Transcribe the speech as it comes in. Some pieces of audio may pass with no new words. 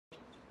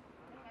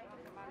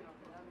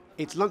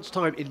It's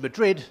lunchtime in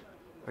Madrid,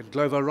 and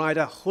Glovo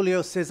rider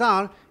Julio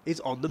Cesar is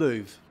on the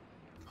move.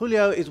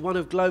 Julio is one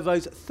of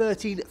Glovo's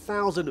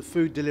 13,000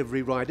 food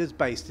delivery riders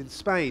based in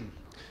Spain.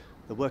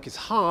 The work is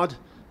hard,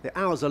 the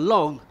hours are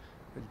long,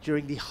 and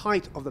during the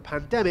height of the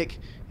pandemic,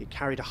 it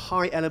carried a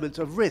high element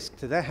of risk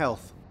to their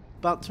health.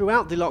 But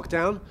throughout the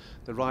lockdown,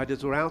 the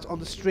riders were out on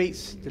the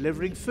streets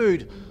delivering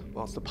food,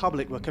 whilst the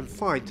public were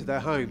confined to their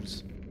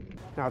homes.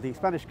 Now, the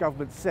Spanish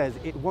government says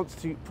it wants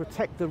to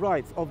protect the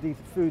rights of these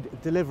food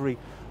delivery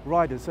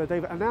riders, so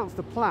they've announced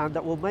a plan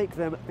that will make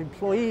them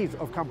employees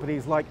of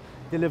companies like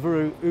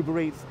Deliveroo, Uber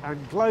Eats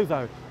and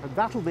Glovo, and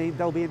that'll mean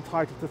they'll be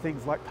entitled to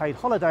things like paid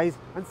holidays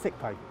and sick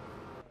pay.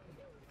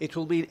 It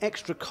will mean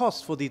extra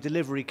costs for the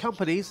delivery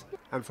companies,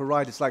 and for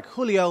riders like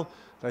Julio,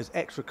 those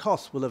extra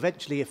costs will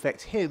eventually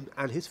affect him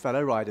and his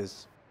fellow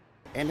riders.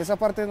 En esa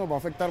parte nos va a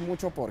afectar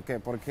mucho, ¿por qué?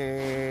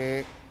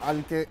 Porque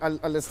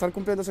al estar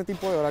cumpliendo ese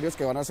tipo de horarios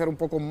que van a ser un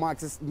poco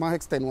más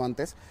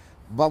extenuantes,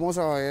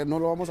 no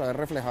lo vamos a ver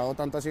reflejado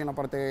tanto así en la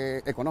parte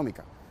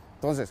económica.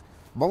 Entonces,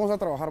 vamos a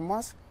trabajar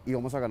más y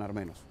vamos a ganar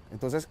menos.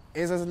 Entonces,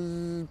 ese es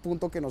el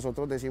punto que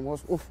nosotros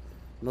decimos,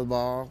 nos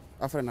va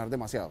a frenar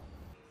demasiado.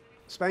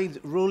 Spain's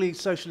ruling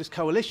socialist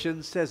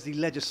coalition says the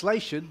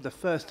legislation, the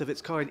first of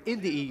its kind in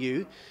the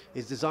EU,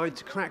 is designed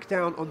to crack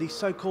down on the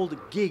so-called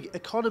gig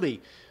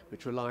economy,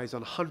 which relies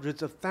on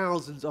hundreds of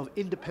thousands of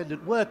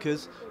independent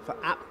workers for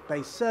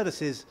app-based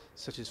services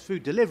such as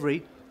food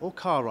delivery or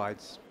car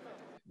rides.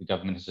 The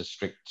government has a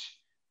strict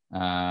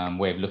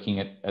way of looking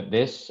at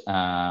this.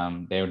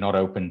 They're not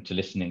open to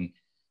listening,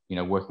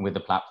 working with the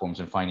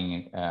platforms and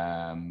finding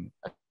a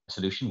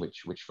solution,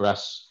 which for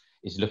us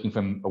is looking for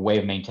a way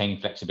of maintaining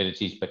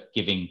flexibilities, but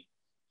giving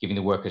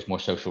the workers more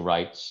social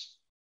rights.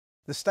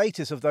 The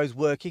status of those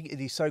working in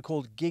the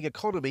so-called gig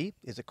economy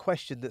is a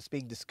question that's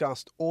being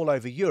discussed all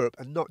over Europe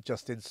and not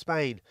just in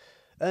Spain.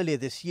 Earlier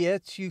this year,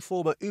 2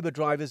 former Uber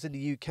drivers in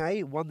the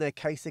UK won their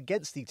case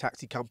against the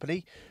taxi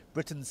company,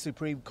 Britain's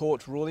Supreme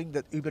Court ruling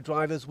that Uber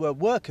drivers were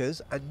workers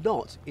and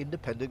not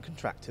independent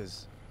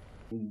contractors.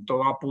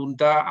 Todo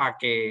apunta a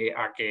que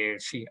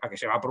se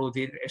va a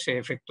producir ese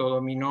efecto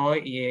dominó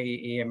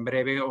y en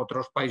breve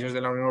otros países de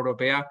la Unión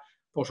Europea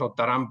pues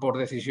optarán por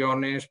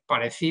decisiones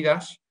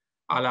parecidas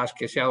a las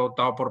que se ha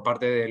adoptado por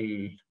parte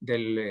del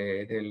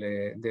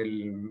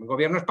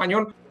gobierno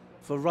español.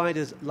 For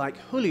riders like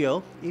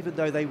Julio, even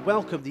though they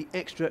welcome the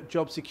extra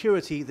job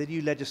security the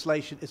new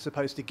legislation is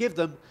supposed to give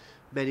them,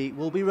 many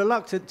will be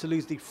reluctant to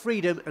lose the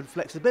freedom and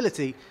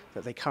flexibility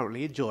that they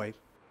currently enjoy.